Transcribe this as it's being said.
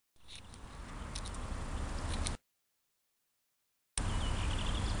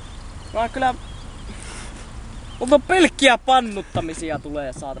Mä kyllä... Multa pelkkiä pannuttamisia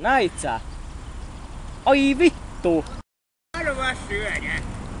tulee, saatana. Näit sä? Ai vittu! Arvaa syödä.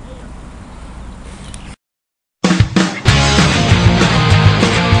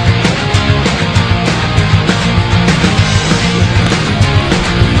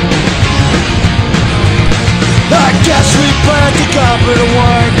 I guess we plan to copy the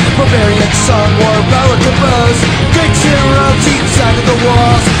wine. Barbarian song war, relic of us. Drinks and rubs each side of the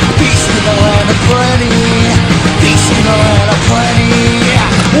walls. Feast in the land of plenty. Feast in the land of plenty.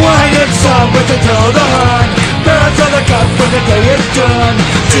 Wine and song with the thrill of the hunt. Barrels on the cup when the day is done.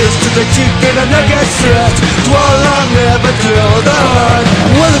 Cheers to the chief and a nugget set. Dwell long live a thrill of the hunt.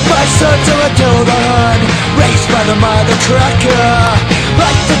 Willing by sun till a thrill of the hunt. Raised by the mind of cracker.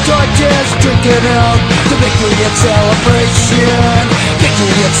 Like the torches, drinking out the victory and celebration.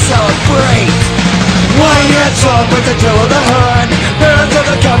 Victory and celebrate. Wine and song with the thrill of the hunt. Barrels of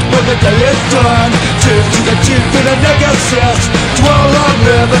the cup when the day is done. Cheers to the chief and a nugget set. Dwell long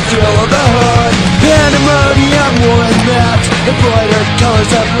live a thrill of the hunt. Pandemonium, war and mat. Embroidered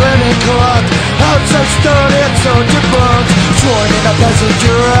colors of linen cloth. House of stone and soldier bones. Sworn in a peasant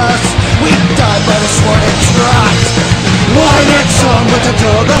dress. We died by the sword and trot. Wine and song with the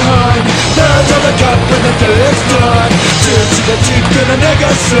thrill of the hunt. Barrels of the cup when the day is done. Cheers to the chief and the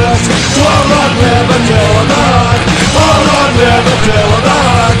nigger says, dwell long live a thrill of the hunt.